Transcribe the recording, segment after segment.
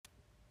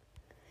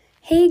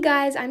Hey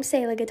guys, I'm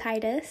Sayla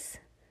Gatitis,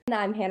 And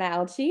I'm Hannah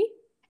Alchi.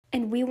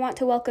 and we want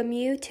to welcome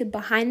you to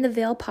Behind the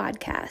Veil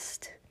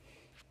podcast.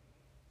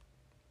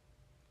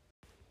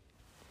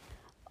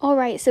 All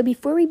right, so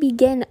before we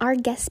begin, our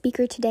guest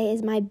speaker today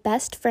is my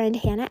best friend,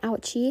 Hannah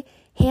Alchi.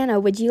 Hannah,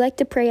 would you like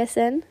to pray us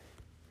in?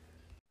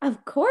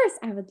 Of course,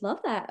 I would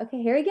love that.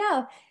 Okay, here we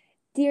go.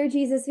 Dear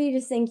Jesus, we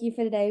just thank you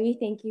for today. We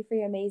thank you for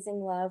your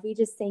amazing love. We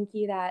just thank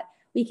you that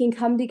we can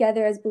come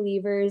together as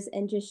believers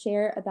and just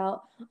share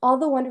about all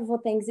the wonderful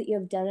things that you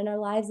have done in our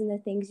lives and the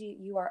things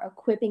you are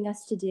equipping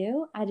us to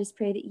do. I just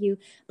pray that you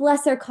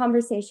bless our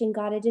conversation,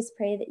 God. I just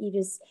pray that you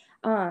just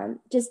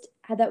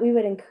that we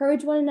would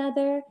encourage one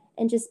another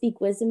and just speak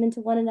wisdom into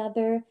one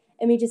another.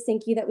 And we just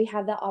thank you that we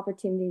have that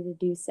opportunity to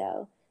do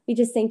so. We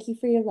just thank you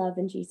for your love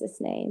in Jesus'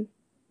 name.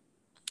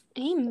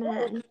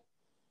 Amen.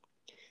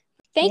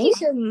 Thank you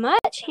so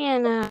much,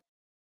 Hannah.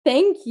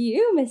 Thank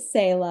you, Miss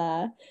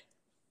Sayla.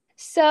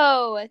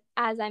 So,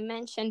 as I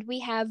mentioned, we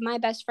have my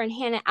best friend,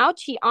 Hannah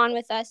Alchi, on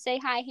with us. Say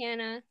hi,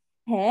 Hannah.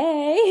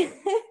 Hey.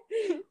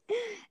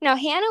 Now,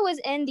 Hannah was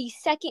in the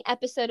second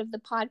episode of the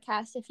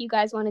podcast, if you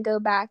guys want to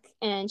go back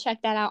and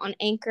check that out on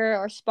Anchor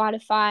or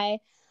Spotify.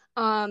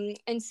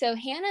 And so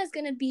Hannah is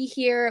going to be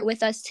here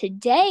with us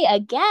today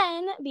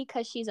again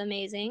because she's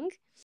amazing.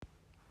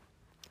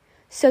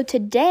 So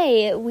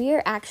today we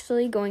are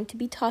actually going to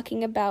be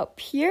talking about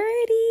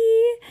purity.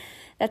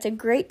 That's a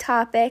great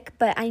topic,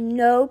 but I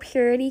know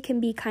purity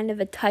can be kind of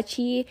a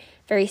touchy,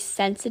 very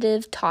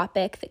sensitive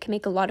topic that can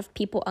make a lot of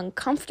people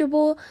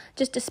uncomfortable,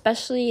 just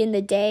especially in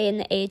the day and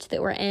the age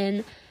that we're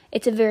in.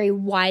 It's a very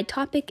wide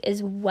topic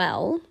as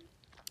well.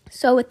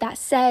 So with that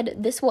said,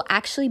 this will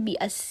actually be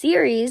a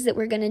series that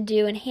we're going to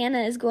do, and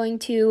Hannah is going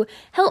to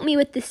help me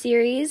with the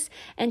series,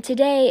 and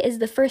today is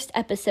the first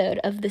episode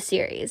of the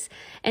series.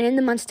 And in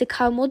the months to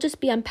come, we'll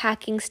just be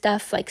unpacking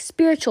stuff like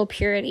spiritual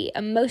purity,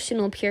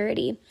 emotional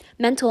purity,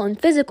 mental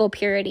and physical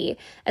purity,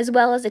 as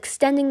well as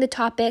extending the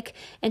topic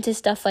into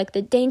stuff like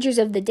the dangers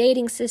of the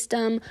dating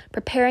system,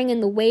 preparing in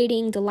the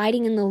waiting,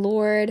 delighting in the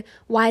Lord,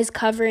 wise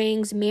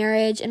coverings,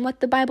 marriage, and what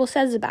the Bible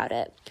says about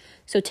it.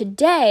 So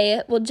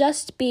today, we'll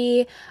just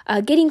be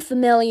getting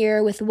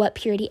familiar with what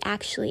purity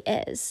actually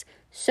is.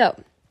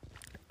 So,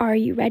 are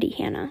you ready,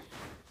 Hannah?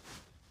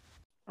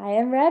 I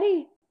am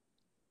ready.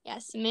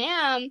 Yes,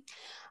 ma'am.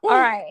 All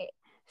right.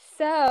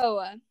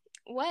 So,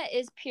 what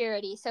is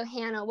purity? So,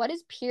 Hannah, what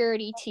is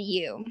purity to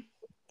you?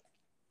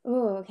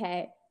 Oh,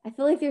 okay. I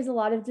feel like there's a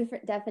lot of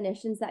different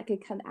definitions that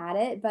could come at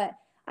it, but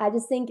I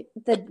just think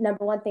the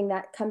number one thing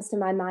that comes to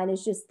my mind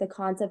is just the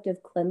concept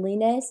of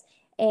cleanliness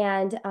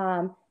and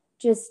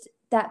just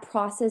that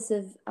process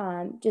of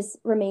just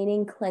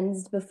remaining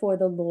cleansed before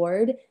the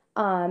Lord,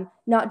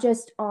 not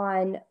just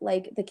on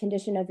like the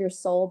condition of your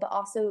soul, but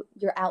also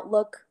your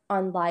outlook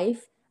on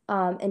life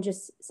and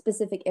just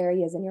specific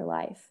areas in your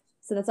life.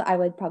 So that's what I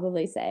would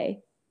probably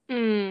say.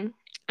 I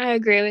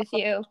agree with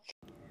you.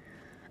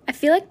 I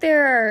feel like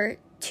there are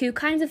two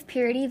kinds of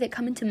purity that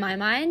come into my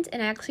mind,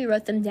 and I actually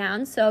wrote them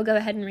down, so I'll go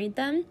ahead and read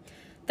them.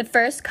 The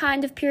first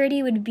kind of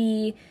purity would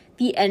be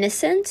the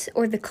innocent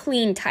or the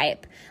clean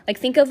type. Like,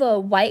 think of a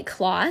white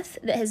cloth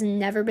that has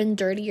never been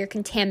dirty or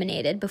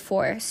contaminated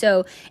before,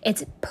 so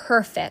it's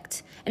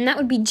perfect. And that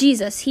would be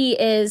Jesus. He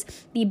is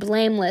the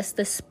blameless,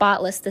 the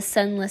spotless, the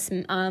sinless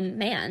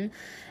man.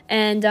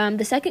 And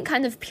the second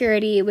kind of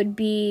purity would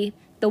be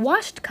the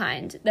washed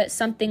kind, that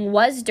something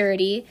was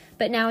dirty,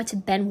 but now it's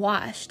been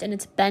washed and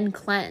it's been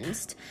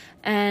cleansed.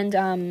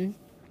 And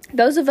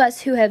those of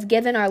us who have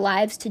given our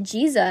lives to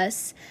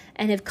Jesus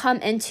and have come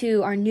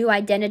into our new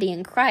identity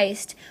in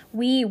Christ,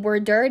 we were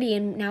dirty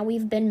and now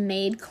we've been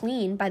made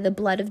clean by the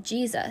blood of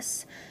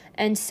Jesus.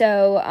 And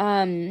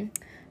so,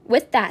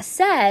 with that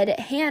said,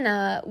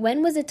 Hannah,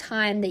 when was a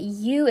time that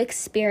you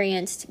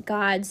experienced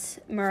God's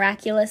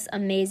miraculous,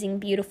 amazing,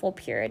 beautiful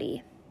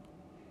purity?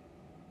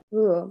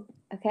 Ooh,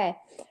 okay.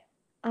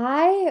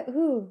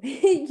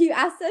 You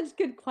asked such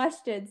good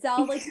questions. So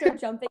I'll like start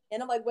jumping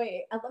in. I'm like,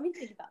 wait, let me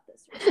think about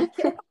this for a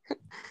second.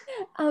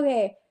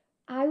 Okay,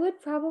 I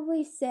would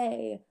probably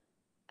say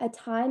a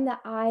time that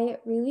I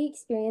really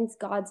experienced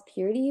God's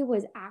purity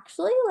was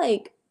actually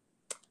like,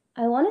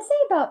 I want to say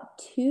about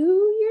 2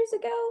 years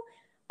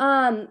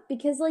ago.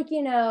 Because like,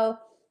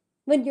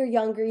 when you're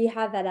younger, you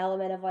have that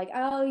element of like,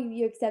 oh,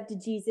 you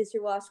accepted Jesus,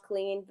 you're washed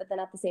clean, but then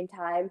at the same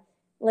time,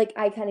 like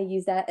I kind of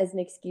use that as an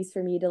excuse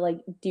for me to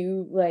like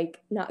do like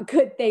not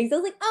good things. I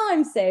was like, oh,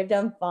 I'm saved,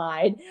 I'm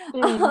fine.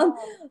 Um,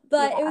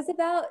 but it was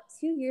about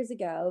 2 years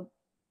ago.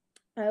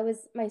 I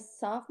was my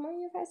sophomore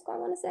year of high school, I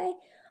want to say.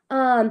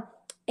 Um,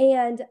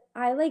 and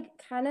I like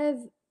kind of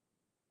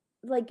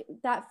like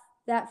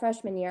that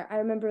freshman year, I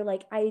remember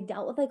like I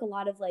dealt with like a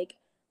lot of like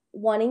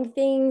wanting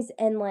things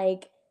and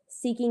like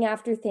seeking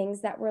after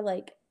things that were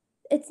like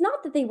it's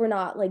not that they were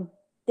not like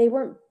they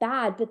weren't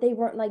bad, but they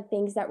weren't like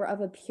things that were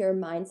of a pure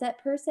mindset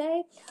per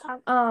se.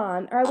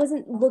 Or I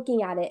wasn't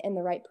looking at it in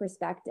the right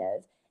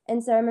perspective.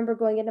 And so I remember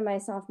going into my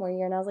sophomore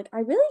year and I was like, I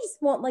really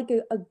just want like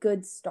a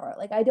good start.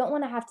 Like I don't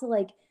want to have to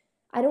like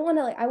I don't want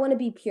to like I want to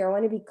be pure, I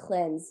want to be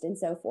cleansed and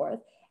so forth.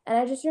 And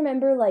I just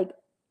remember like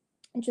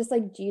just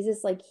like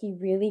Jesus, like he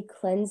really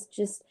cleansed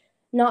just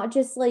not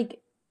just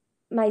like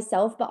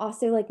myself, but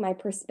also like my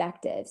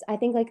perspectives. I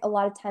think like a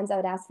lot of times I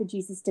would ask for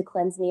Jesus to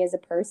cleanse me as a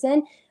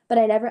person, but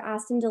I never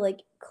asked him to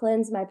like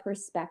cleanse my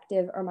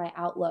perspective or my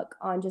outlook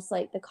on just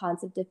like the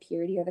concept of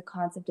purity or the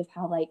concept of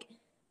how like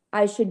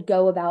I should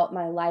go about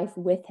my life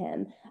with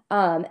him.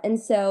 And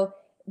so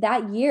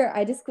that year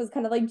I just was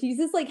kind of like,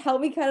 Jesus, like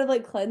help me kind of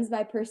like cleanse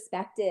my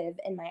perspective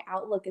and my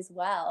outlook as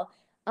well.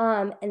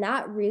 And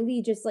that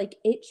really just like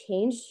it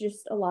changed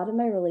just a lot of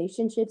my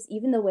relationships,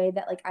 even the way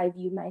that like I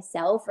viewed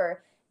myself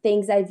or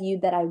things I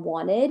viewed that I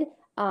wanted.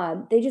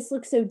 They just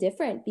look so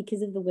different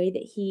because of the way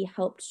that he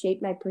helped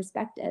shape my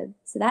perspective.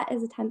 So that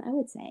is a time I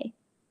would say.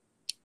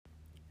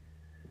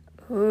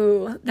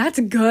 Ooh, that's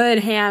good,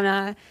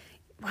 Hannah.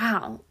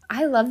 Wow.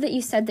 I love that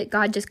you said that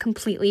God just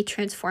completely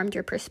transformed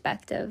your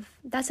perspective.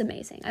 That's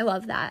amazing. I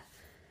love that.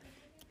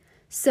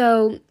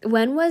 So,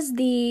 when was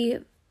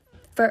the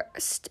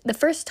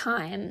first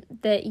time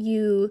that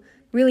you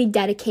really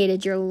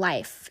dedicated your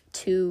life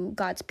to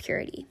God's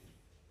purity?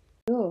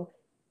 Oh,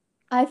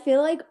 I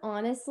feel like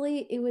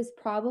honestly, it was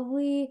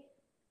probably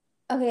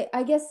okay.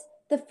 I guess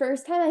the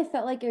first time I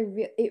felt like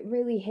it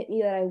really hit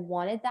me that I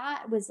wanted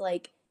that was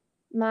like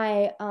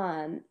my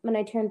when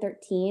I turned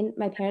 13,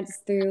 my parents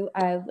threw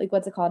like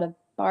what's it called, a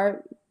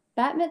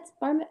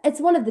it's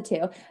one of the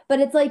two, but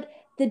it's like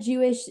the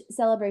Jewish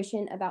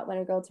celebration about when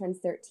a girl turns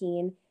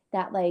 13,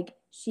 that like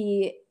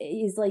she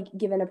is like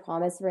given a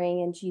promise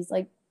ring and she's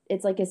like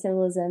it's like a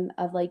symbolism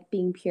of like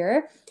being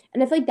pure.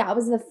 And I feel like that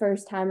was the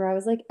first time where I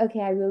was like,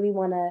 okay, I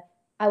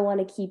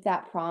want to keep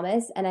that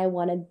promise and I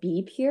want to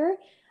be pure.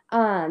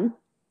 Um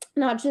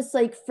Not just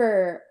like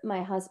for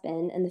my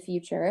husband in the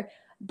future,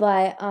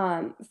 but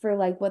for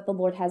like what the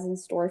Lord has in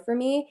store for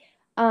me.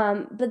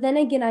 But then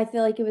again, I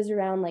feel like it was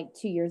around like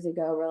 2 years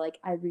ago where like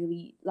I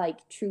really like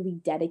truly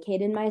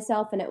dedicated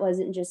myself, and it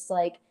wasn't just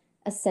like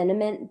a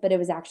sentiment, but it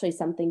was actually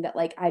something that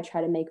like I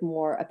try to make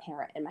more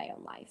apparent in my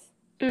own life.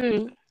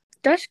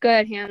 That's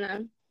good,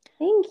 Hannah.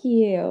 Thank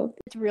you.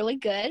 It's really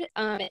good.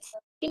 It's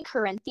in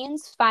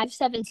Corinthians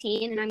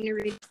 5:17, and I'm going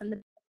to read from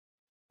the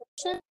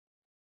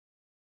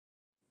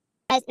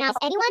As now, if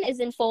anyone is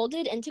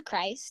enfolded into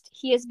Christ,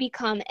 he has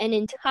become an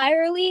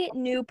entirely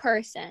new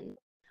person.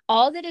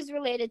 All that is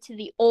related to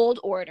the old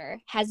order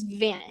has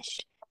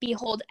vanished.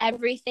 Behold,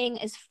 everything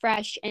is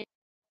fresh. And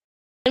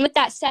with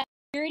that said,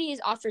 purity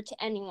is offered to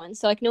anyone.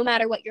 So, like, no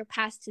matter what your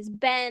past has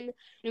been,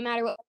 no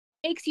matter what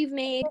mistakes you've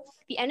made,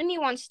 the enemy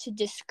wants to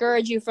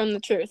discourage you from the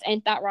truth.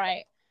 Ain't that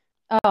right?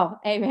 Oh,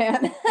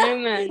 amen.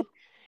 Amen.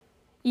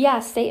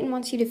 Yeah, Satan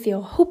wants you to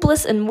feel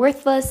hopeless and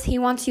worthless. He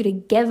wants you to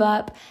give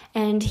up,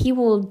 and he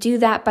will do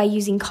that by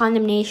using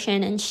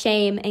condemnation and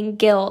shame and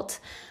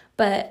guilt.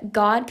 But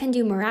God can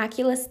do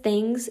miraculous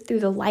things through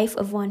the life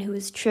of one who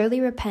is truly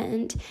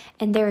repentant,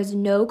 and there is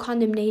no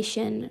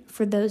condemnation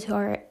for those who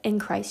are in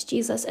Christ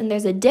Jesus. And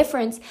there's a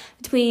difference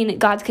between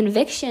God's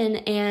conviction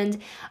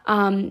and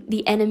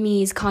the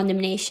enemy's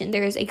condemnation.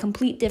 There is a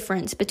complete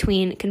difference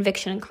between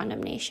conviction and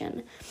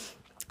condemnation.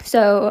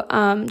 So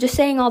just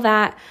saying all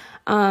that,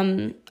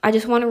 I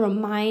just want to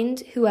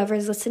remind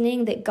whoever's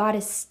listening that God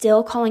is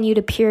still calling you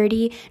to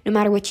purity, no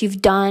matter what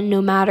you've done,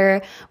 no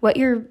matter what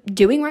you're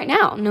doing right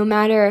now, no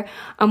matter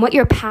what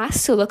your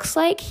past looks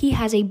like. He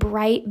has a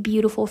bright,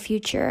 beautiful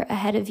future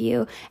ahead of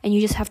you, and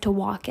you just have to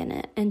walk in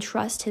it and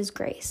trust his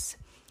grace.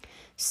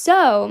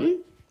 So,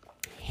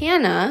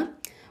 Hannah,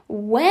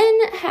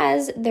 when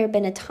has there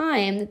been a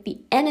time that the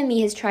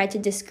enemy has tried to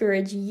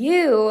discourage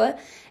you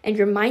and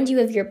remind you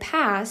of your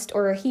past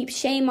or heap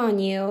shame on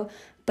you,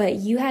 but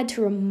you had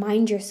to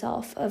remind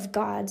yourself of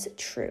God's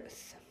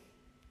truth?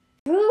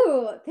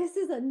 Ooh, this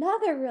is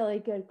another really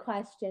good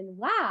question.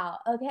 Wow.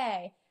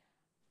 Okay.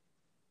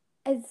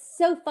 It's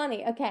so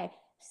funny. Okay.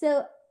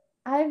 So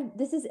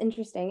this is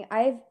interesting.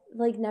 I've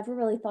like never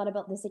really thought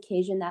about this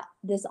occasion that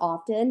this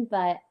often,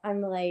 but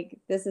I'm like,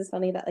 this is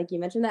funny that like you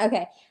mentioned that.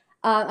 Okay.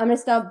 I'm gonna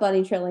stop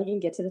bunny trailing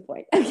and get to the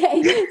point.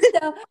 Okay.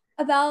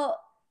 So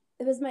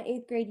it was my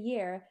 8th grade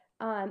year.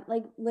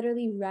 Like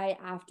literally right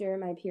after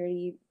my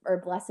purity or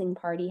blessing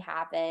party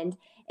happened,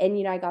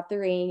 and I got the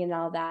ring and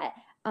all that.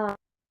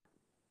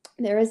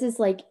 There was this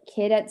like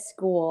kid at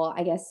school,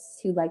 I guess,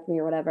 who liked me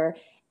or whatever.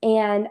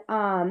 And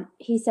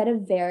he said a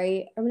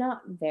very, or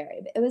not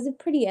very, but it was a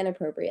pretty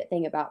inappropriate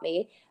thing about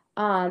me.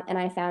 And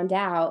I found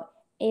out,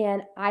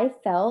 and I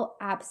felt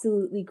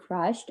absolutely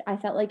crushed. I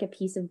felt like a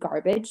piece of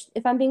garbage,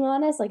 if I'm being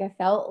honest. Like I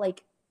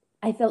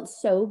felt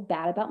so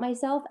bad about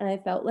myself, and I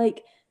felt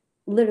like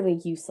literally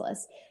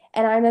useless.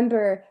 And I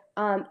remember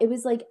it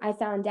was like I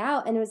found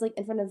out, and it was like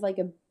in front of like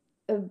a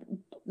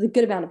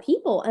good amount of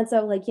people. And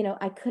so like,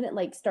 I couldn't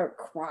like start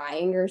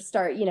crying or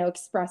start,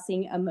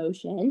 expressing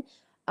emotion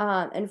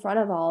in front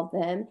of all of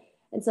them.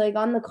 And so I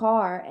got in the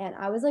car and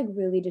I was like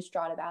really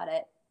distraught about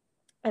it.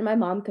 And my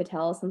mom could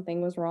tell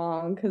something was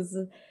wrong because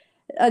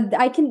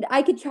I can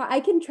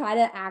try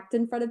to act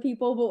in front of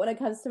people, but when it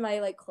comes to my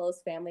like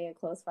close family and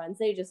close friends,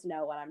 they just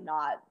know when I'm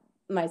not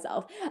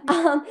myself.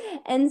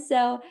 And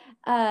so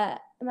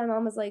my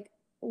mom was like,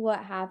 "What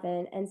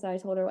happened?" And so I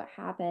told her what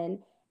happened,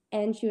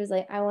 And she was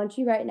like, I want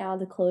you right now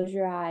to close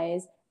your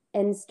eyes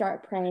and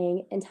start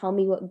praying and tell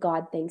me what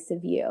God thinks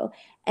of you.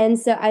 And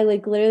so I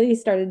like literally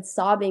started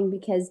sobbing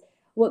because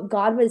what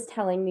God was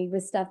telling me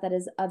was stuff that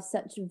is of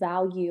such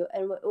value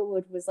and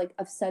what was like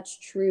of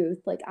such truth.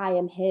 Like I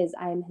am his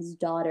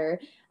daughter.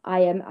 I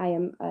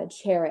am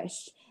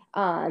cherished.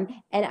 And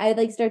I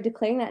like started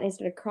declaring that and I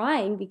started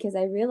crying because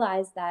I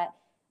realized that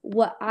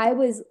what I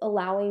was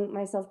allowing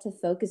myself to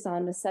focus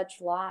on was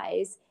such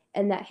lies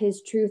and that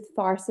his truth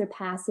far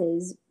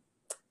surpasses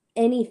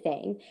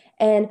anything.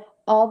 And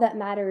all that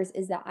matters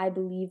is that I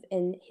believe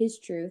in his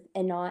truth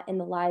and not in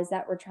the lies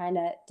that were trying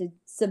to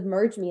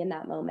submerge me in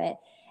that moment.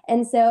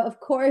 And so, of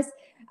course,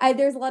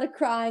 there's a lot of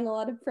crying, a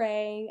lot of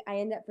praying. I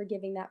end up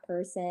forgiving that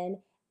person.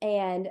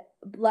 And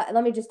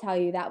let me just tell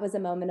you, that was a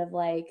moment of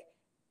like,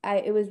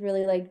 it was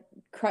really like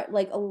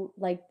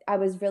I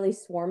was really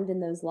swarmed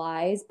in those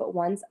lies. But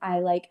once I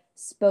like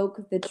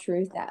spoke the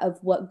truth of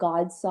what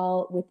God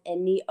saw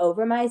within me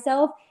over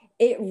myself,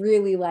 it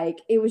really like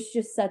it was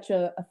just such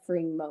a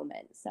freeing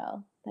moment.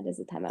 So that is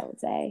the time I would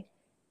say.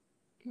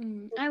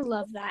 I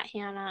love that,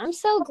 Hannah. I'm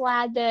so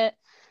glad that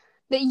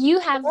you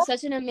have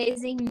such an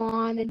amazing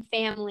mom and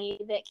family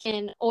that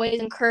can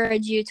always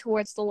encourage you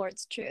towards the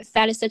Lord's truth.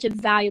 That is such a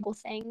valuable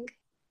thing.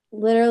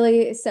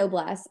 Literally so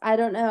blessed. I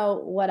don't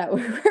know what I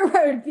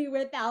would be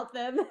without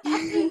them.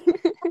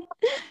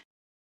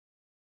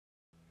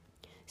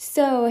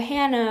 So,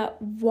 Hannah,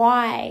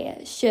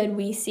 why should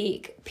we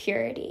seek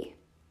purity?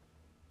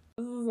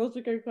 This is such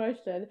a good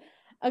question.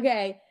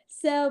 Okay,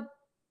 so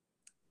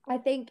I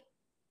think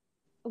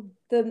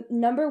the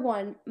number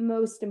one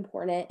most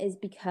important is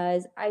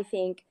because I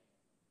think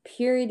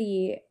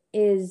purity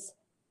is,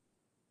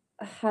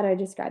 how do I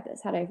describe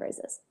this? How do I phrase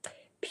this?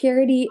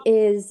 Purity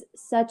is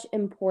such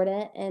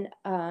important in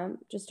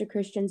just a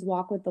Christian's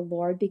walk with the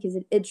Lord because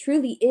it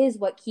truly is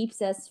what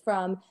keeps us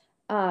from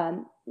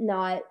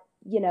not,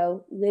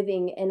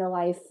 living in a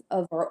life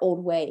of our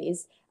old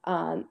ways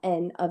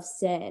and of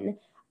sin.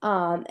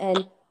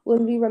 And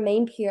when we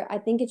remain pure, I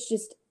think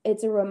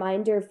it's a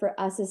reminder for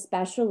us,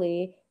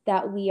 especially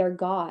that we are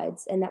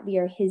God's and that we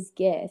are his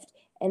gift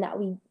and that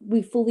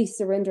we fully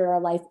surrender our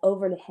life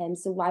over to him.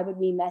 So why would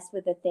we mess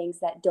with the things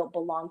that don't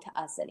belong to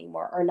us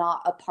anymore or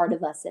not a part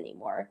of us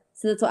anymore?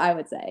 So that's what I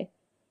would say.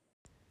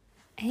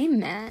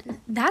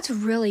 Amen. That's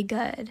really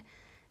good.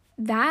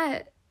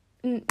 That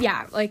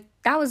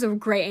was a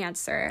great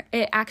answer.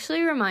 It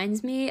actually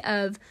reminds me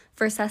of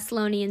 1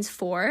 Thessalonians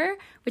 4,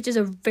 which is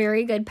a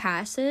very good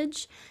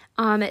passage.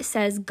 It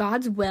says,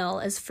 God's will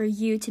is for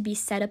you to be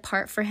set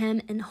apart for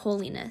him in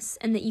holiness,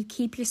 and that you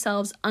keep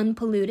yourselves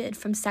unpolluted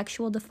from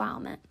sexual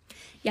defilement.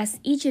 Yes,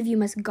 each of you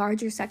must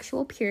guard your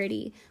sexual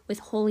purity with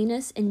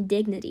holiness and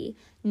dignity,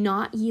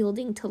 not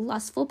yielding to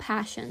lustful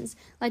passions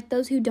like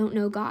those who don't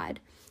know God.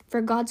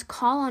 For God's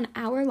call on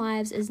our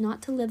lives is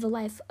not to live a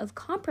life of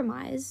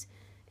compromise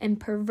and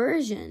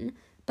perversion,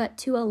 but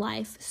to a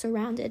life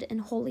surrounded in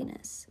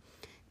holiness.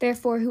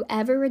 Therefore,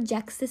 whoever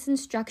rejects this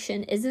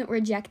instruction isn't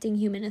rejecting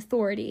human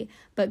authority,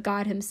 but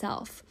God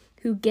himself,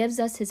 who gives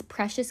us his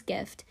precious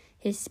gift,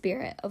 his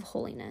spirit of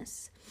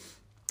holiness.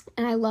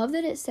 And I love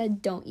that it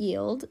said don't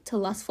yield to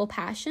lustful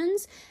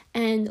passions.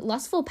 And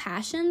lustful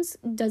passions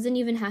doesn't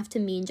even have to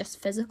mean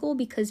just physical,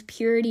 because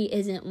purity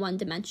isn't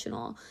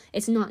one-dimensional.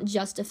 It's not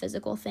just a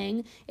physical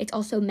thing. It's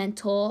also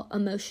mental,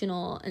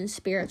 emotional, and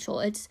spiritual.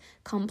 It's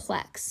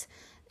complex.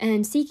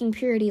 And seeking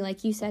purity,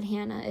 like you said,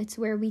 Hannah, it's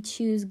where we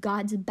choose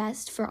God's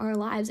best for our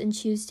lives and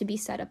choose to be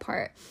set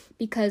apart,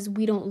 because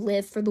we don't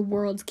live for the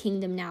world's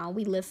kingdom now.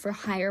 We live for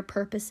higher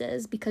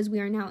purposes because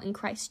we are now in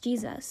Christ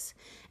Jesus.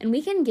 And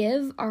we can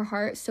give our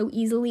heart so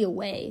easily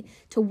away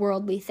to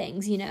worldly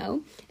things,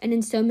 and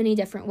in so many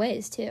different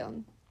ways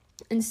too.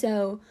 And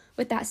so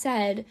with that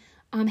said,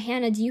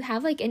 Hannah, do you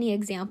have like any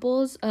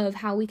examples of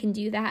how we can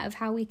do that, of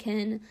how we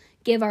can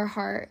give our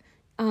heart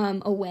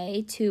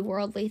away to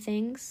worldly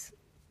things?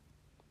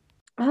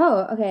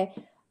 Oh, okay.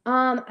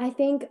 I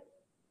think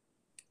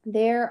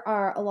there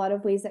are a lot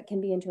of ways that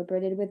can be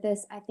interpreted with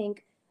this. I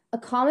think a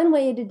common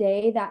way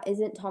today that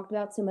isn't talked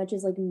about so much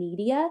is like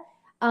media.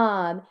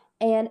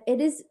 And it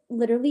is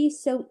literally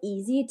so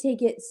easy to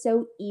get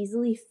so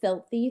easily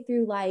filthy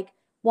through like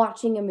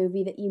watching a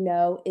movie that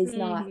is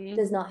not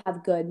does not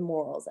have good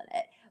morals in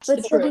it.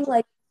 But still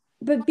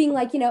being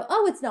like,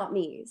 oh, it's not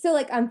me. So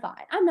like I'm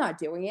fine. I'm not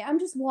doing it. I'm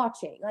just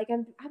watching. Like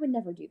I would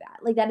never do that.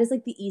 Like that is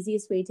like the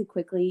easiest way to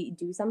quickly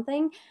do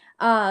something.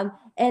 And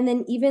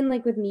then even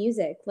like with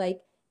music,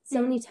 like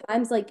so many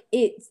times like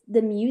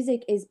the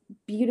music is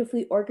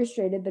beautifully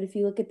orchestrated, but if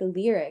you look at the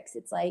lyrics,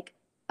 it's like,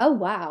 oh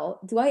wow,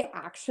 do I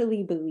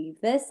actually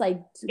believe this?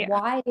 Like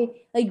why,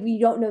 like we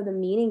don't know the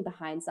meaning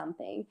behind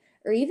something.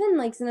 Or even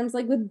like sometimes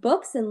like with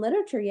books and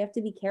literature, you have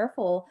to be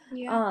careful.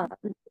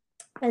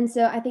 And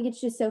so I think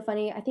it's just so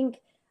funny. I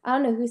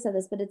don't know who said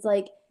this, but it's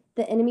like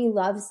the enemy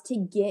loves to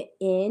get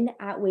in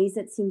at ways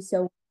that seem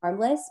so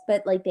harmless,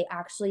 but like they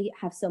actually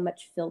have so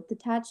much filth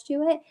attached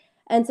to it.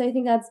 And so I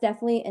think that's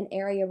definitely an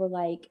area where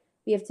like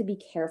we have to be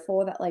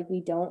careful that like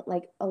we don't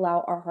like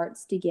allow our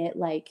hearts to get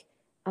like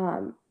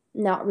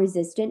not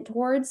resistant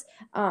towards,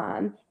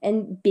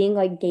 and being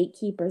like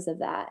gatekeepers of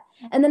that.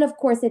 And then of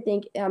course I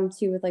think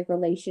too with like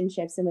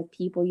relationships and with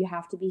people, you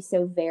have to be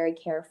so very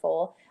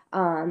careful.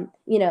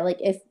 Like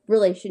if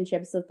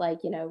relationships with like,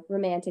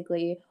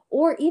 romantically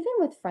or even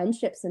with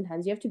friendships,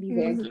 sometimes you have to be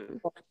very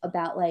careful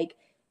about like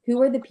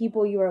who are the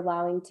people you are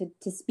allowing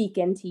to speak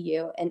into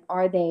you, and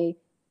are they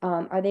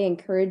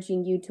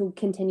encouraging you to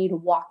continue to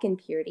walk in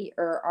purity,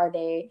 or are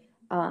they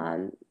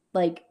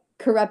like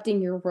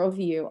corrupting your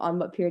worldview on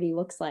what purity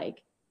looks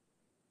like?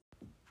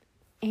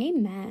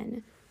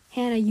 Amen.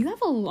 Hannah, you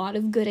have a lot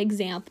of good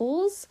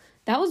examples.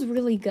 That was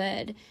really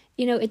good.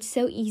 It's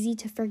so easy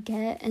to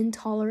forget and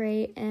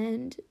tolerate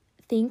and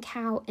think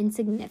how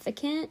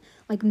insignificant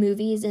like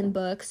movies and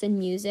books and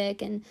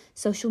music and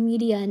social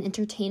media and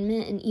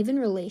entertainment and even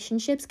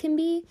relationships can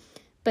be.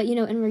 But,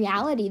 in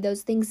reality,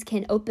 those things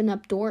can open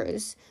up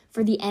doors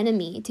for the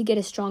enemy to get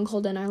a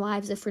stronghold in our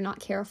lives if we're not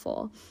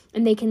careful.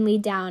 And they can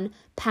lead down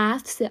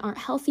paths that aren't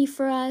healthy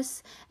for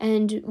us.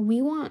 And we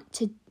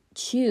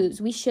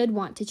should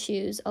want to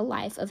choose a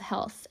life of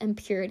health and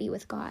purity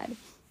with God.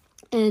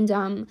 And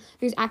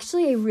there's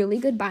actually a really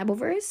good Bible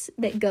verse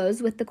that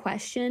goes with the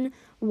question,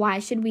 why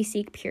should we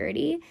seek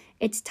purity?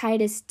 It's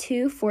Titus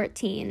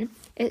 2:14.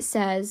 It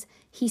says,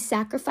 he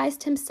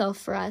sacrificed himself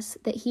for us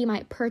that he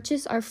might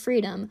purchase our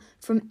freedom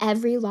from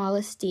every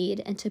lawless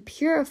deed and to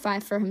purify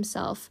for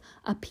himself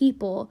a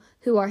people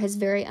who are his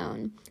very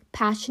own,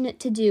 passionate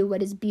to do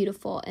what is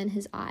beautiful in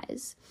his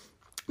eyes.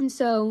 And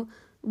so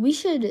we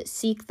should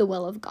seek the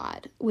will of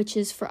God, which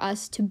is for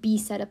us to be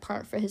set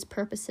apart for his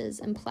purposes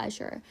and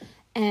pleasure.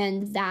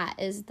 And that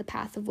is the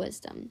path of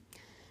wisdom.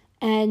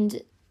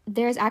 And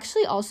there's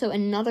actually also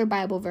another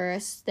Bible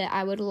verse that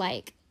I would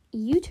like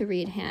you to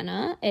read,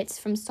 Hannah. It's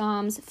from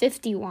Psalms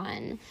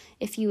 51,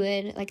 if you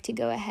would like to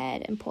go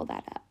ahead and pull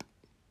that up.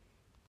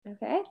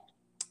 Okay.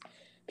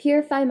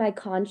 Purify my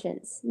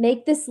conscience.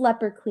 Make this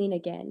leper clean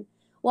again.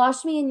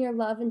 Wash me in your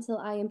love until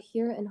I am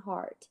pure in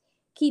heart.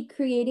 Keep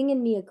creating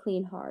in me a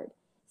clean heart.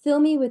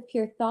 Fill me with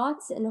pure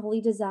thoughts and holy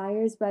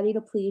desires ready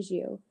to please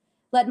you.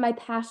 Let my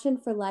passion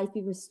for life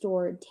be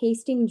restored,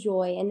 tasting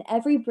joy in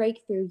every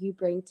breakthrough you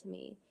bring to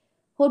me.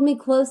 Hold me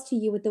close to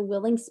you with a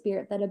willing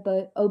spirit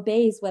that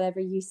obeys whatever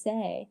you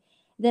say.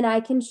 Then I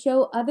can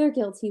show other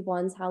guilty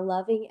ones how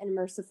loving and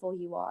merciful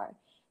you are.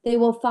 They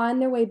will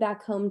find their way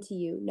back home to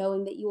you,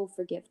 knowing that you will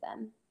forgive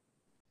them.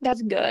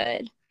 That's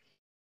good.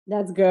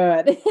 That's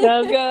good.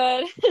 That's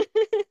good.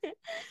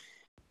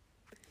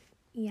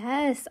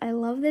 Yes, I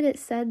love that it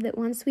said that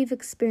once we've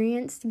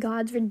experienced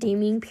God's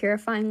redeeming,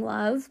 purifying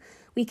love,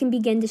 we can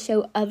begin to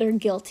show other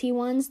guilty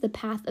ones the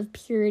path of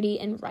purity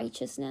and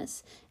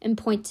righteousness and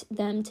point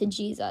them to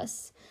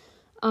Jesus.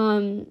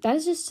 That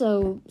is just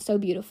so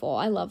beautiful.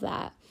 I love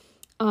that.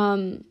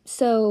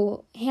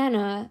 So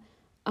Hannah,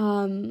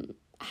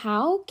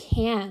 how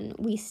can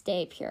we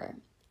stay pure?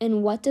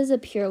 And what does a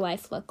pure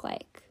life look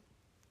like?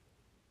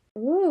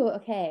 Ooh,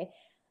 okay.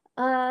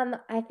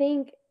 I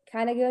think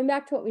kind of going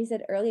back to what we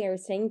said earlier,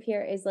 staying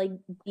pure is like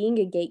being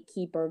a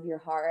gatekeeper of your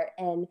heart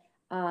and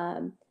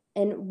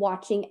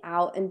watching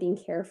out and being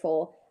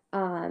careful.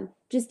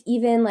 Just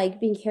even like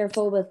being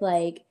careful with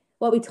like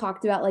what we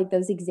talked about, like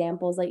those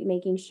examples, like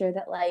making sure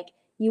that like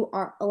you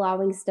aren't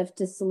allowing stuff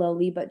to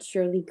slowly but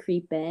surely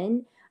creep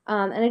in.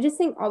 And I just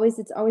think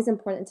it's always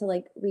important to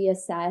like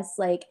reassess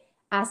like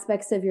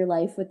aspects of your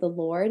life with the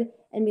Lord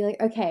and be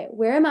like, okay,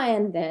 where am I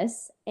in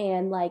this?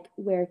 And like,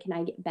 where can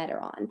I get better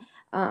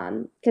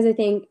on? Because I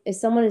think if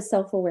someone is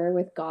self-aware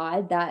with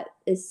God, that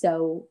is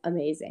so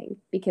amazing,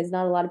 because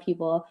not a lot of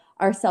people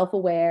are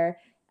self-aware,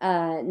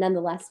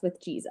 nonetheless, with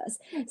Jesus.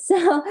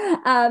 So,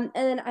 and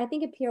then I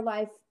think a pure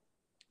life,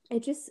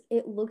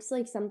 it looks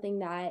like something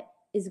that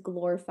is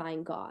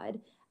glorifying God.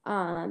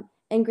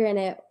 And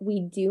granted, we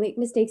do make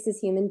mistakes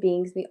as human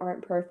beings. We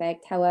aren't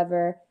perfect.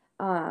 However,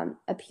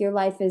 a pure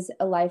life is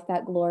a life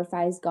that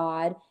glorifies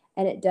God,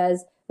 and it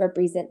does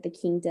represent the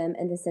kingdom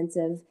in the sense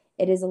of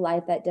it is a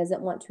life that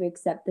doesn't want to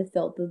accept the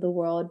filth of the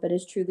world, but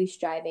is truly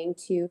striving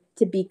to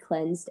be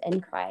cleansed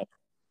in Christ,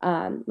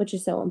 which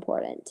is so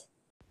important.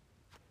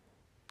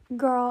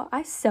 Girl,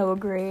 I so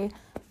agree.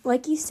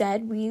 Like you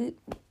said, we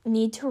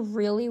need to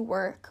really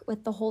work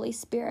with the Holy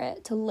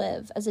Spirit to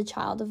live as a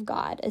child of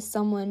God, as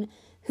someone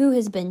who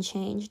has been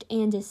changed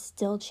and is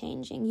still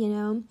changing,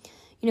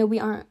 we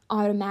aren't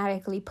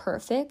automatically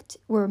perfect.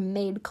 We're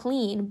made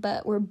clean,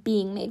 but we're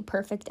being made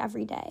perfect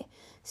every day.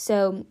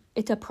 So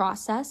it's a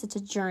process. It's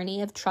a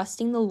journey of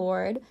trusting the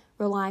Lord,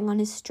 relying on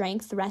his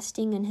strength,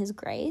 resting in his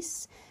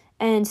grace.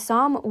 And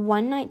Psalm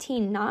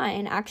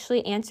 119:9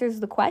 actually answers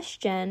the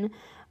question,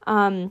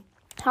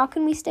 how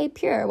can we stay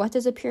pure? What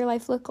does a pure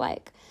life look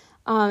like?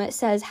 It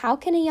says, how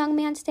can a young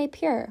man stay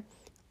pure?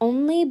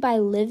 Only by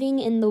living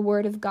in the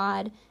word of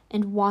God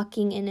and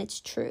walking in its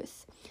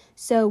truth.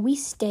 So we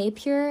stay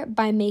pure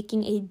by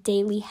making a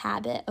daily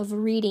habit of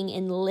reading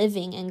and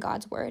living in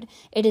God's word.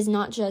 It is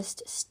not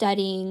just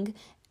studying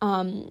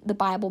the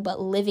Bible, but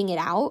living it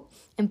out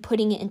and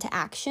putting it into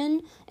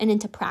action and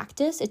into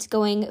practice. It's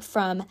going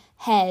from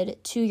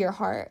head to your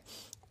heart.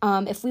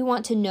 If we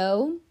want to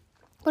know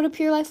what a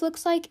pure life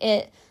looks like?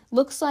 It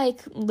looks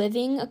like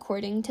living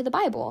according to the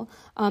Bible.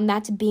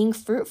 That's being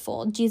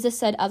fruitful. Jesus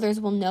said others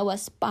will know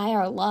us by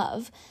our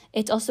love.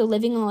 It's also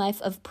living a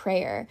life of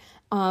prayer,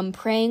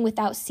 praying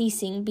without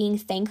ceasing, being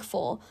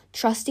thankful,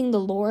 trusting the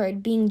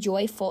Lord, being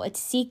joyful. It's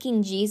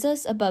seeking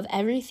Jesus above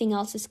everything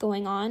else that's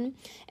going on,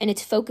 and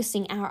it's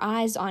focusing our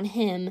eyes on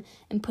Him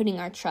and putting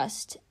our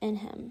trust in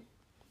Him.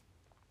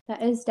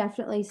 That is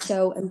definitely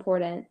so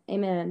important.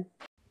 Amen.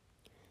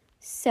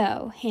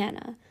 So,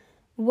 Hannah,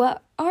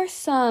 what are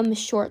some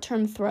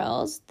short-term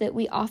thrills that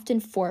we often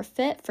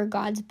forfeit for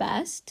God's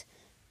best,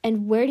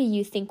 and where do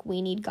you think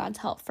we need God's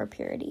help for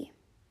purity?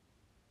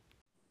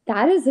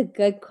 That is a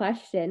good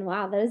question.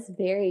 Wow, that is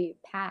very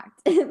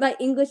packed. My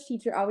English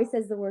teacher always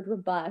says the word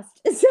robust.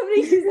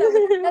 Somebody use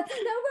that word. That's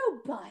so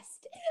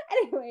robust.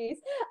 Anyways,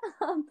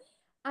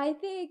 I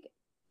think,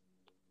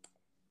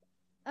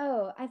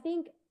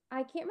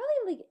 I can't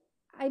really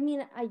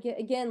I get,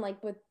 again,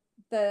 like with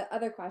the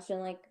other question,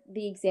 like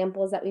the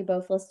examples that we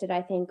both listed,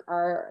 I think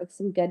are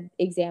some good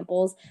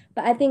examples.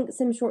 But I think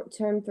some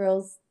short-term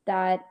thrills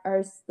that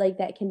are like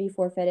that can be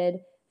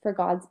forfeited for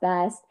God's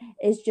best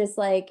is just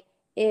like,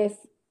 if,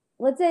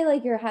 let's say,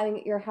 like you're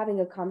having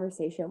a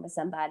conversation with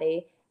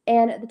somebody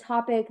and the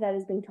topic that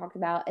is being talked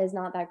about is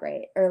not that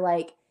great, or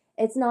like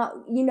it's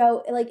not,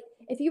 like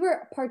if you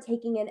were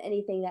partaking in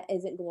anything that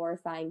isn't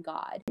glorifying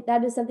God,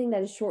 that is something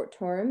that is short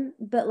term,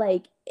 but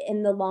like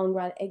in the long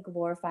run, it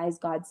glorifies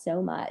God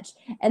so much.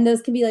 And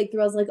those can be like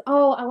thrills, like,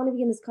 oh, I want to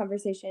be in this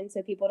conversation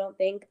so people don't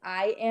think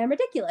I am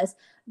ridiculous.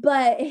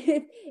 But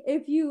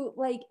if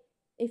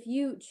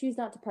you choose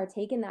not to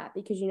partake in that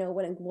because it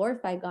wouldn't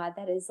glorify God,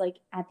 that is like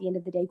at the end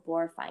of the day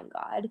glorifying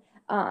God,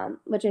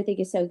 which I think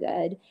is so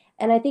good.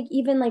 And I think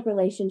even like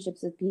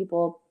relationships with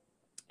people,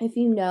 if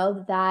you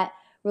know that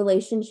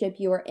relationship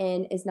you are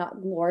in is not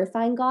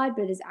glorifying God,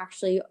 but is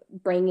actually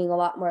bringing a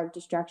lot more of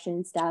destruction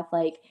and stuff,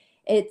 like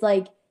it's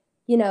like,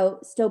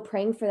 still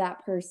praying for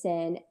that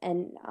person,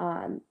 and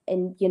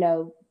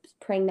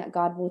praying that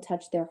God will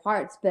touch their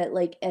hearts, but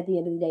like at the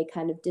end of the day,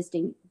 kind of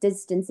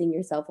distancing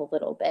yourself a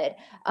little bit.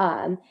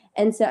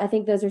 And so I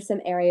think those are some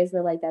areas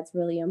where like that's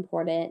really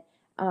important.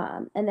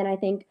 And then I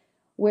think,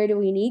 where do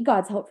we need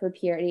God's help for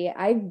purity?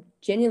 I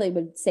genuinely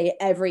would say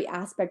every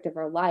aspect of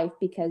our life,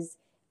 because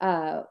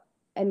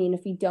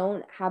if we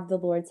don't have the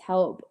Lord's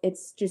help,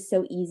 it's just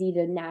so easy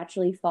to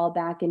naturally fall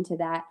back into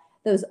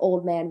those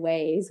old man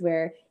ways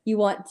where you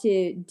want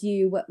to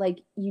do what like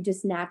you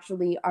just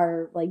naturally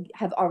are like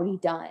have already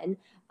done.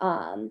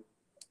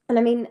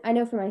 And I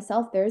know for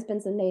myself, there's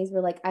been some days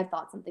where like I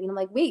thought something and I'm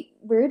like, wait,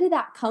 where did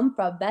that come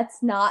from?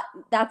 That's not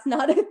that's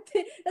not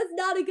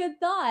a good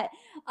thought.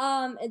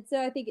 And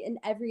so I think in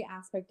every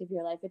aspect of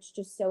your life, it's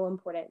just so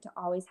important to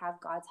always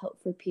have God's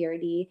help for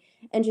purity,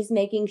 and just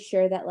making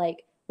sure that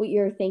like what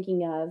you're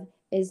thinking of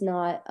is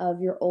not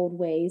of your old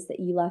ways that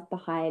you left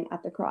behind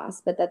at the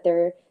cross, but that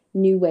they're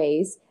new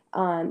ways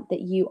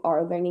that you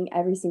are learning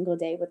every single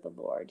day with the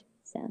Lord.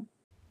 So.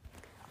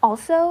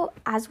 Also,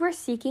 as we're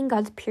seeking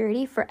God's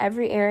purity for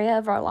every area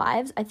of our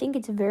lives, I think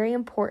it's very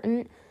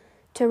important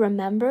to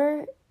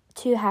remember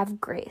to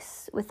have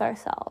grace with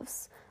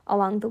ourselves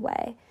along the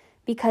way.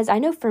 Because I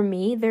know for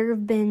me, there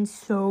have been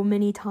so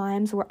many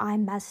times where I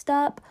messed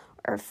up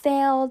or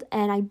failed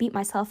and I beat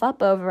myself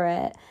up over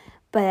it.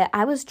 But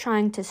I was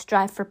trying to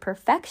strive for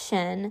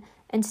perfection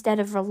instead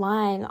of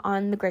relying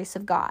on the grace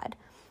of God.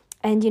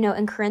 And,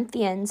 in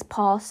Corinthians,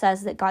 Paul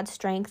says that God's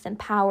strength and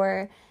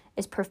power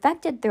is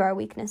perfected through our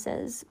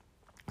weaknesses.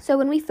 So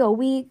when we feel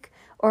weak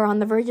or on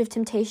the verge of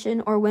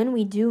temptation, or when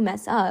we do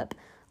mess up,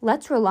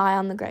 let's rely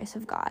on the grace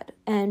of God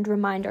and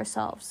remind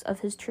ourselves of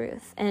His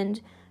truth. And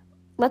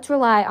let's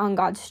rely on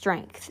God's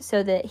strength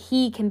so that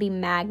He can be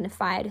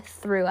magnified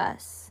through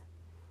us.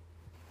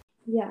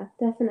 Yeah,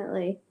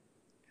 definitely.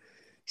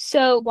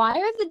 So why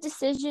are the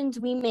decisions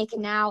we make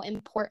now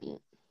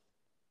important?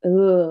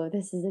 Ooh,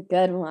 this is a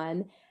good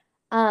one.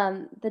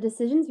 The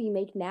decisions we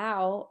make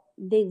now,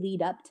 they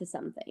lead up to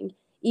something.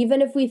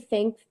 Even if we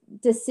think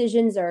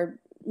decisions are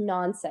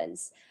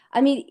nonsense.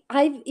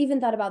 I've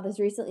even thought about this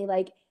recently,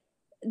 like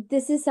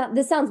this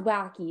sounds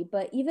wacky,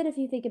 but even if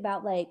you think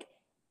about like,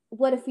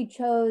 what if we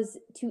chose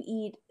to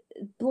eat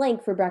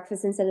blank for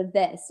breakfast instead of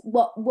this?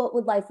 What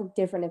would life look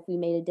different if we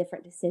made a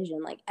different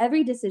decision? Like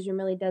every decision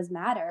really does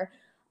matter.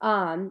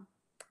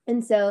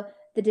 And so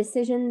the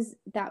decisions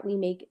that we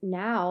make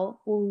now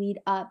will lead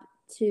up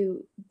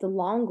to the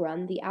long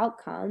run, the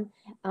outcome.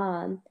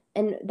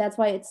 And that's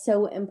why it's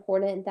so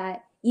important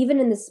that even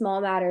in the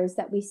small matters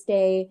that we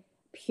stay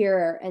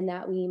pure, and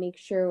that we make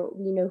sure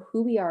we know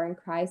who we are in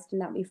Christ and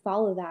that we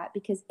follow that,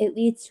 because it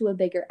leads to a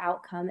bigger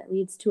outcome. It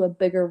leads to a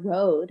bigger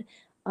road,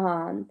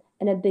 and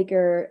a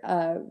bigger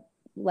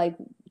like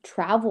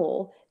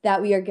travel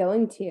that we are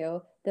going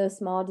to. Those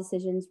small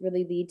decisions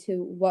really lead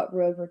to what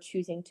road we're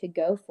choosing to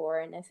go for,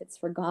 and if it's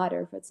for God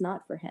or if it's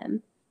not for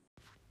Him.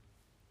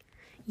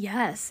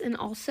 Yes, and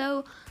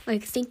also,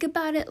 like, think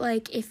about it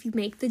like if you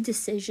make the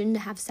decision to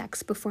have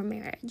sex before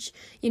marriage,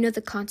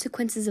 the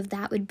consequences of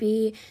that would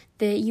be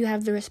that you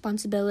have the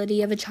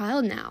responsibility of a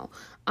child now,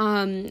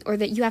 or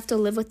that you have to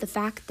live with the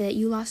fact that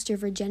you lost your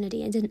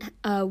virginity and didn't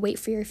wait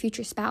for your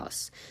future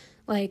spouse.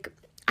 Like,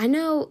 I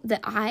know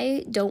that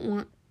I don't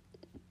want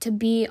to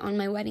be on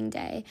my wedding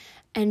day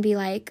and be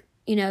like,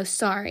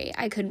 sorry,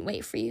 I couldn't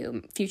wait for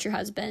you, future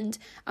husband.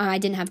 I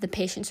didn't have the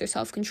patience or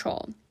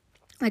self-control.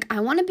 Like,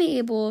 I want to be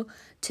able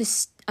to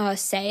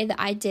say that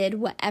I did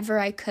whatever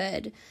I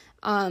could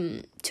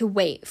to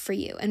wait for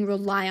you and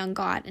rely on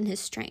God and his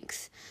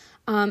strength.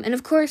 And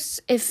of course,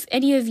 if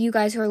any of you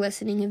guys who are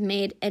listening have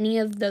made any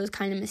of those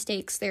kind of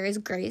mistakes, there is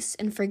grace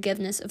and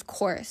forgiveness, of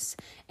course,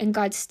 and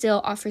God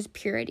still offers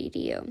purity to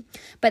you.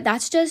 But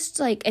that's just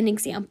like an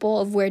example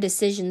of where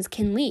decisions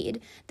can lead.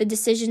 The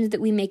decisions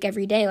that we make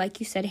every day, like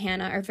you said,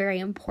 Hannah, are very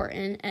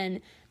important and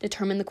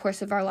determine the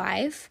course of our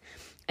life.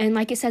 And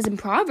like it says in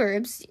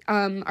Proverbs,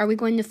 are we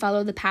going to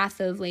follow the path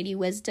of Lady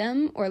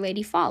Wisdom or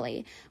Lady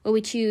Folly? Will we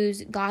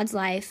choose God's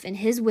life and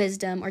his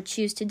wisdom, or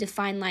choose to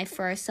define life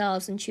for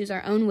ourselves and choose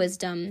our own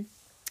wisdom?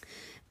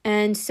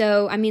 And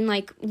so, I mean,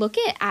 like, look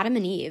at Adam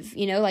and Eve,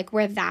 like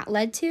where that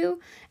led to,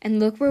 and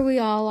look where we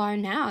all are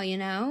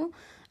now.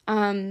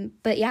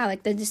 But yeah,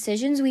 like the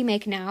decisions we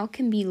make now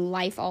can be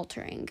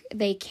life-altering.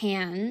 They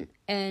can,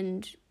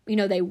 and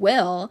they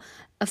will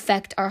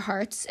affect our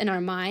hearts and our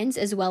minds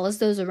as well as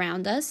those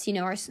around us,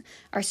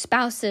 our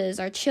spouses,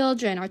 our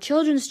children, our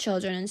children's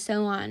children, and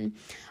so on.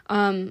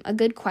 A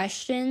good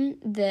question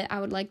that I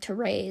would like to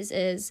raise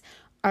is,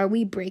 are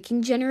we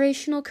breaking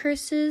generational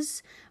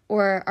curses,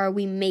 or are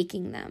we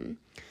making them?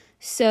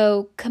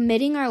 So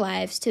committing our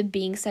lives to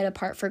being set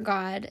apart for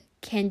God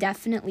can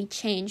definitely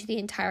change the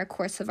entire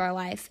course of our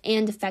life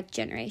and affect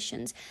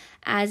generations,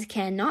 as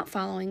can not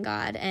following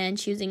God and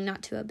choosing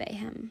not to obey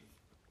him.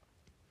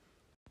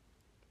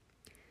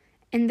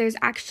 And there's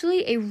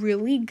actually a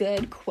really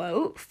good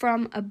quote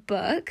from a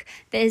book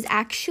that is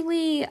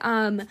actually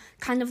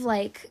kind of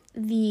like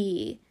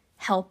the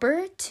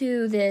helper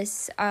to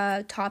this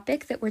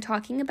topic that we're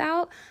talking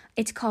about.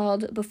 It's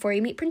called Before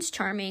You Meet Prince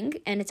Charming,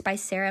 and it's by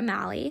Sarah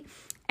Malley.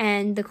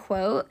 And the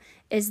quote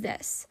is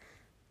this: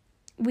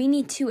 "We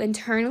need to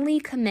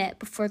internally commit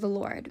before the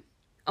Lord.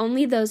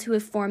 Only those who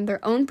have formed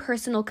their own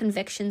personal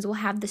convictions will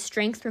have the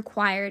strength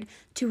required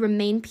to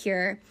remain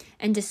pure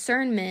and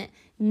discernment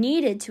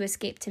needed to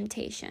escape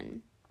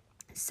temptation."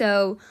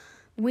 So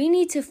we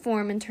need to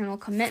form internal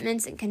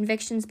commitments and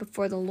convictions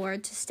before the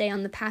Lord to stay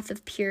on the path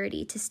of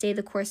purity, to stay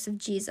the course of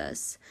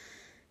Jesus.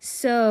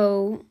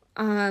 So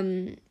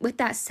with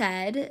that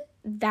said,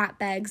 that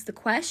begs the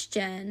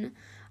question,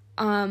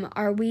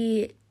 are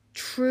we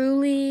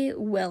truly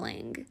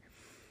willing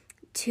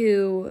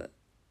to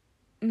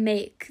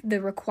make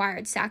the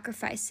required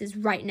sacrifices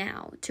right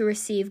now to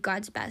receive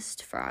God's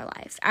best for our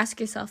life? Ask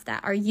yourself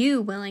that. Are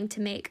you willing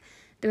to make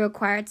the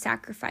required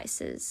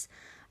sacrifices?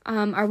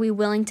 Are we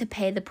willing to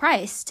pay the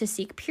price to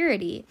seek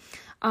purity?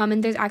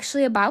 And there's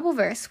actually a Bible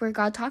verse where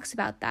God talks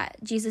about that.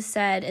 Jesus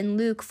said in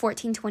Luke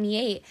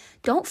 14:28,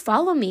 "Don't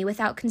follow me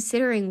without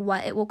considering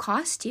what it will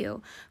cost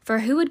you. For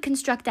who would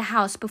construct a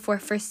house before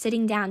first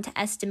sitting down to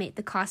estimate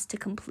the cost to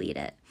complete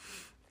it?"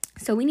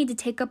 So we need to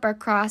take up our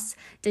cross,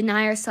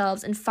 deny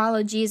ourselves, and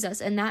follow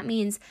Jesus. And that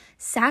means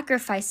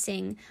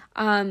sacrificing.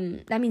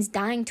 That means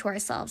dying to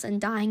ourselves.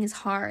 And dying is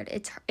hard.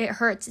 It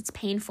hurts. It's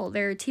painful.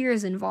 There are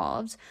tears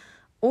involved.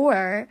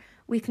 Or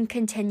we can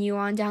continue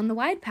on down the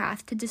wide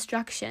path to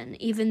destruction.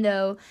 Even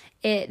though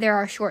there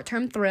are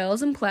short-term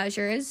thrills and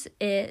pleasures,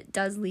 it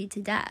does lead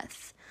to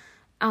death.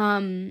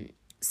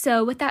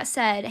 So with that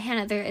said,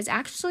 Hannah, there is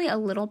actually a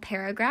little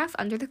paragraph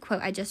under the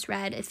quote I just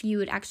read, if you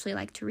would actually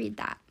like to read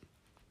that.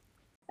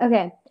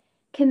 Okay.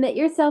 Commit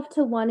yourself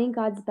to wanting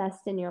God's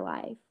best in your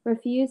life.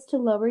 Refuse to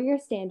lower your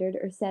standard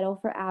or settle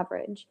for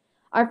average.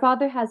 Our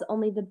Father has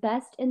only the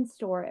best in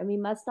store, and we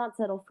must not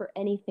settle for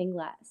anything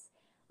less.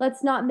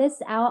 Let's not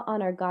miss out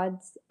on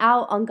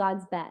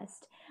God's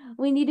best.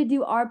 We need to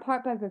do our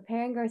part by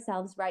preparing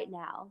ourselves right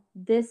now.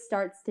 This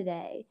starts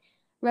today.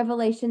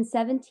 Revelation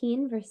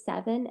 17, verse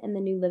 7 in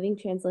the New Living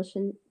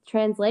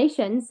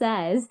Translation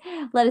says,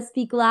 "Let us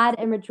be glad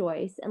and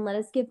rejoice, and let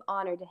us give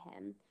honor to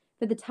him.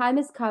 For the time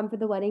has come for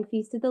the wedding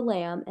feast of the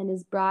Lamb, and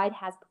his bride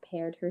has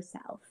prepared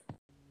herself."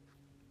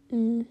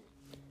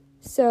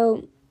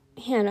 So,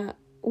 Hannah,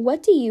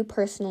 what do you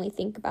personally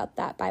think about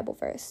that Bible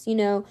verse? In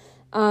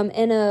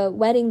a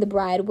wedding, the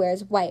bride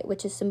wears white,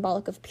 which is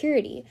symbolic of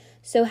purity.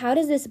 So how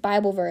does this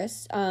Bible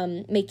verse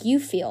make you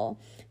feel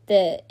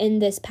that in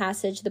this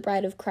passage, the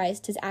bride of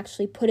Christ has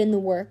actually put in the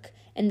work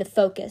and the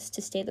focus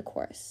to stay the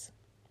course?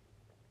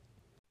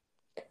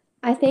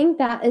 I think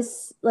that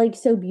is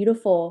so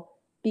beautiful,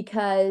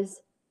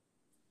 because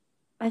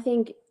I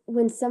think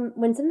when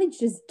something's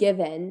just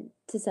given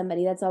to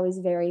somebody, that's always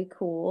very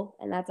cool,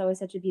 and that's always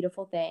such a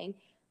beautiful thing.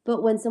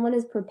 But when someone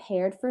is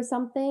prepared for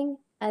something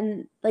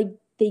and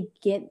they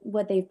get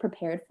what they've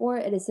prepared for,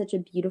 it is such a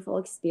beautiful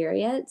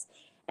experience.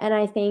 And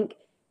I think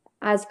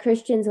as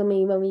Christians, when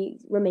we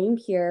remain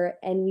pure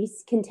and we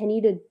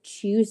continue to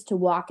choose to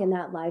walk in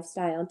that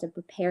lifestyle and to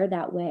prepare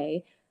that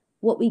way,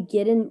 what we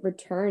get in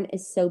return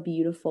is so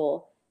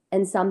beautiful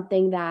and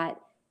something that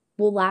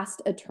will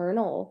last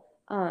eternal.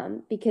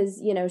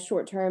 Because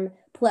short-term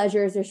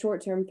pleasures or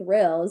short-term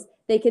thrills,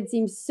 they could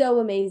seem so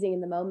amazing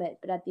in the moment,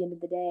 but at the end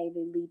of the day,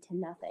 they lead to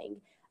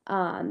nothing.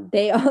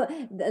 They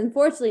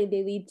unfortunately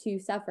they lead to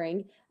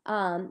suffering.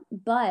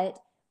 But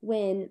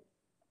when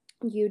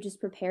you just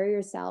prepare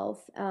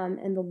yourself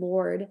in the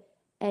Lord,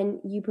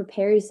 and you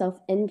prepare yourself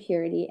in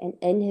purity and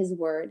in His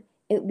Word,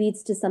 it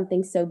leads to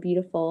something so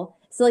beautiful.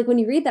 So, like, when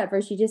you read that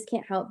verse, you just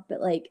can't help but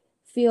like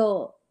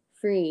feel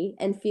free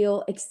and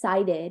feel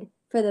excited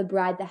for the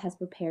bride that has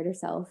prepared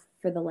herself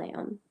for the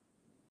Lamb.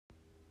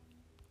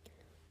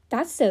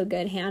 That's so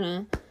good,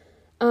 Hannah.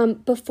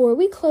 Before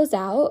we close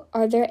out,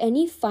 are there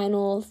any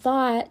final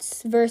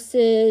thoughts,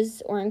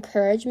 verses, or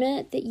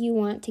encouragement that you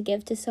want to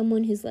give to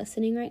someone who's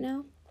listening right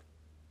now?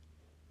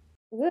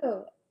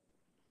 Woo.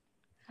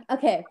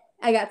 Okay,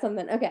 I got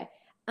something. Okay.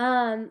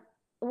 Well,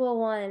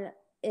 one,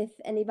 if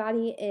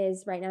anybody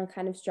is right now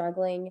kind of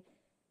struggling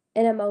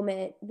in a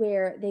moment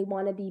where they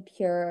want to be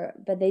pure,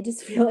 but they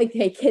just feel like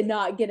they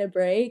cannot get a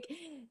break,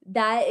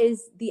 that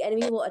is the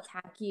enemy will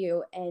attack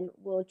you and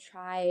will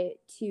try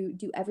to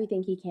do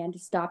everything he can to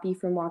stop you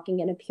from walking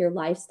in a pure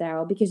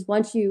lifestyle. Because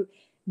once you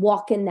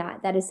walk in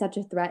that, that is such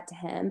a threat to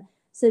him.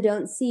 So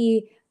don't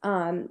see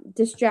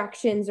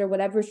distractions or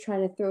whatever's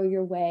trying to throw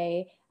your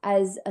way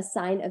as a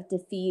sign of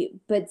defeat,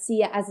 but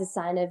see it as a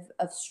sign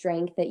of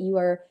strength, that you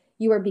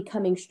are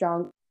becoming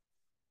strong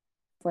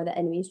for the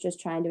enemy's just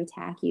trying to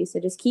attack you. So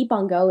just keep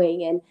on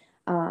going,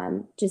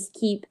 and just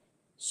keep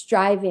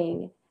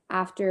striving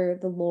after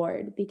the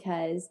Lord,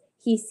 because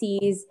He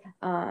sees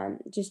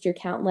just your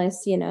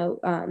countless,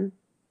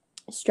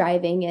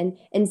 striving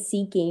and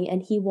seeking,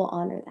 and He will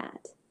honor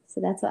that.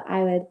 So that's what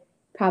I would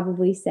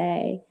probably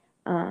say.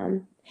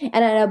 And I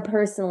know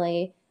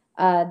personally,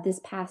 this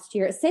past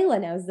year, Selah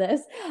knows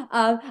this.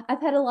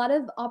 I've had a lot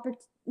of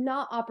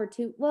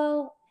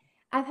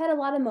I've had a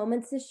lot of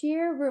moments this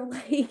year where,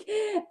 like,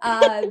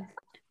 a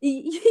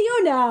lot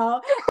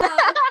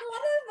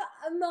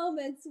of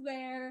moments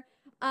where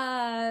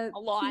A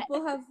lot.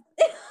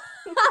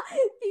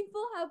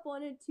 people have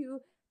wanted to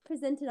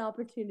present an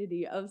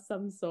opportunity of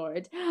some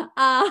sort,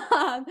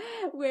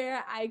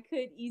 where I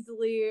could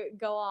easily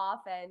go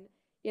off and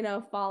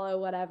follow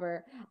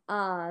whatever.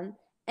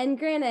 And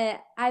granted,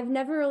 I've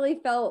never really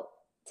felt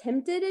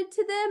tempted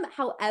into them.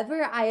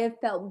 However, I have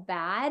felt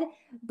bad,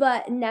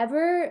 but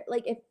never,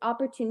 like, if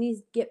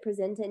opportunities get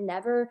presented,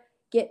 never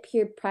get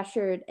peer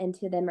pressured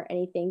into them or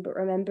anything, but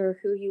remember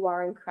who you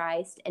are in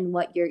Christ and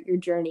what your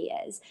journey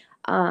is.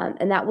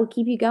 And that will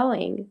keep you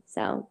going.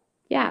 So,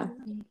 yeah.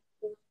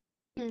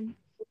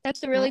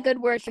 That's a really good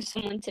word for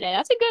someone today.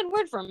 That's a good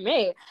word for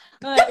me.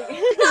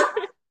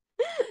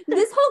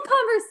 This whole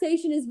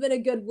conversation has been a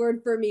good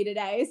word for me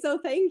today, so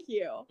thank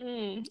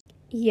you.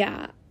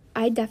 Yeah,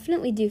 I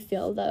definitely do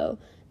feel, though,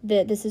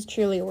 that this is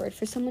truly a word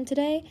for someone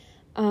today.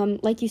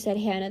 Like you said,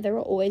 Hannah, there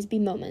will always be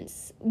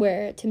moments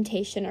where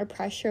temptation or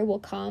pressure will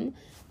come,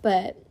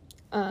 but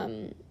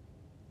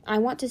I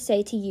want to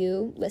say to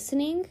you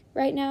listening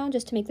right now,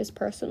 just to make this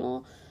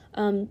personal,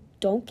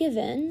 don't give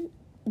in,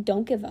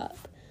 don't give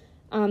up.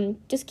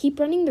 Just keep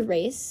running the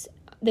race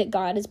that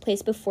God has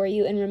placed before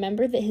you, and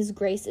remember that His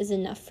grace is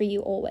enough for you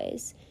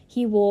always.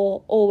 He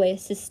will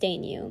always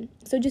sustain you.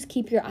 So just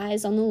keep your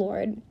eyes on the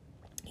Lord.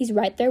 He's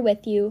right there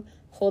with you,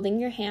 holding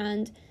your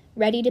hand,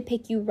 ready to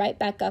pick you right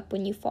back up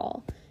when you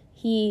fall.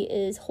 He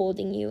is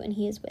holding you, and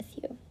He is with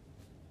you.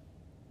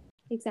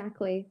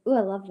 Exactly. Ooh,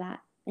 I love that.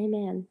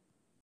 Amen.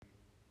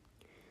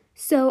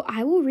 So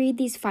I will read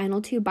these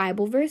final 2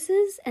 Bible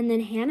verses, and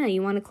then Hannah,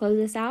 you want to close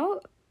us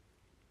out?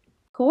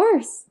 Of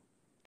course.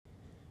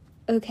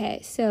 Okay,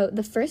 so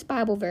the first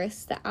Bible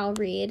verse that I'll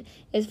read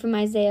is from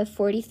Isaiah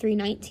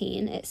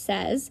 43:19. It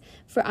says,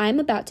 "For I am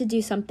about to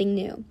do something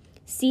new.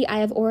 See, I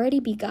have already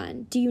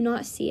begun. Do you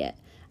not see it?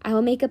 I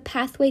will make a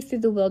pathway through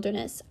the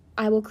wilderness.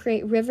 I will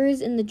create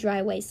rivers in the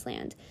dry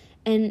wasteland."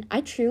 And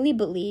I truly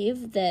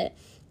believe that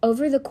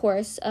over the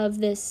course of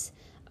these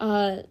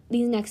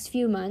next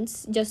few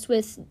months, just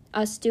with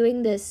us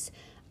doing this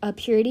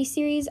purity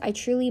series, I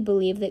truly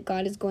believe that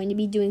God is going to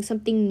be doing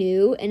something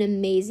new and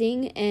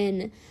amazing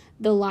in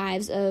the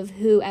lives of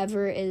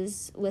whoever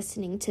is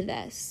listening to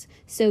this.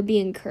 So be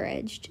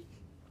encouraged.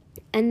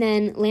 And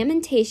then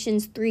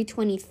Lamentations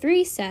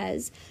 3:23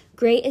 says,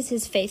 "Great is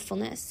His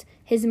faithfulness.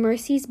 His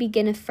mercies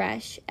begin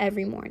afresh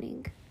every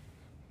morning."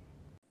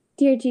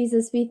 Dear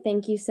Jesus, we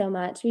thank you so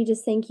much. We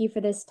just thank you for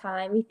this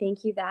time. We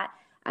thank you that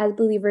as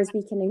believers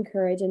we can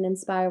encourage and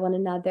inspire one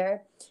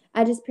another.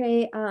 I just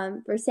pray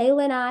for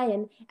Selah and I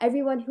and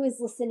everyone who is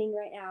listening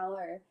right now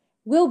or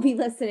will be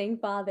listening,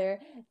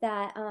 Father,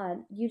 that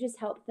you just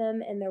help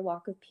them in their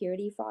walk of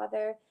purity,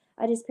 Father.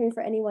 I just pray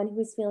for anyone who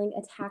is feeling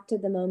attacked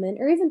at the moment,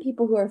 or even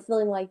people who are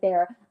feeling like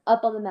they're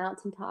up on the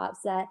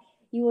mountaintops, that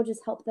you will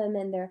just help them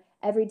in their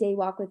everyday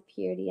walk with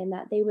purity, and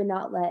that they would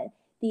not let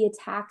the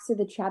attacks or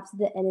the traps of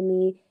the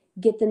enemy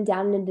get them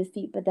down in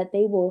defeat, but that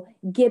they will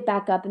get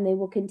back up and they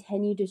will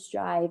continue to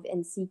strive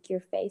and seek your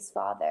face,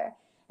 Father.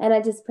 And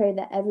I just pray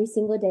that every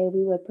single day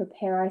we would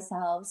prepare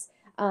ourselves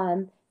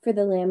for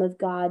the Lamb of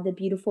God, the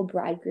beautiful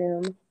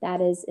bridegroom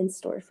that is in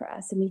store for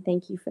us. And we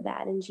thank you for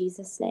that in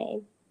Jesus'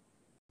 name.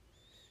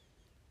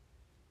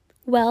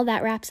 Well,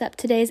 that wraps up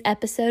today's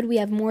episode. We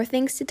have more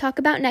things to talk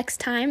about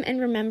next time.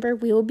 And remember,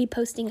 we will be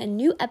posting a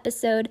new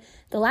episode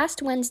the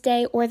last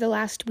Wednesday or the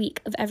last week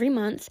of every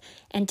month.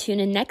 And tune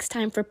in next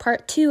time for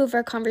part 2 of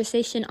our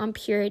conversation on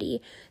purity.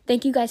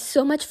 Thank you guys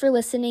so much for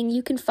listening.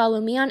 You can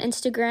follow me on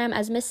Instagram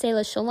as Miss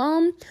Selah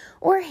Shalom,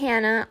 or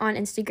Hannah on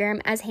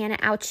Instagram as Hannah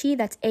Auchi.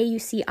 That's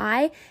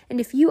AUCI. And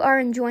if you are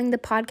enjoying the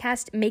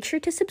podcast, make sure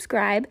to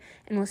subscribe.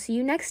 And we'll see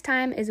you next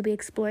time as we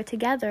explore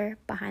together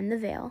Behind the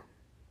Veil.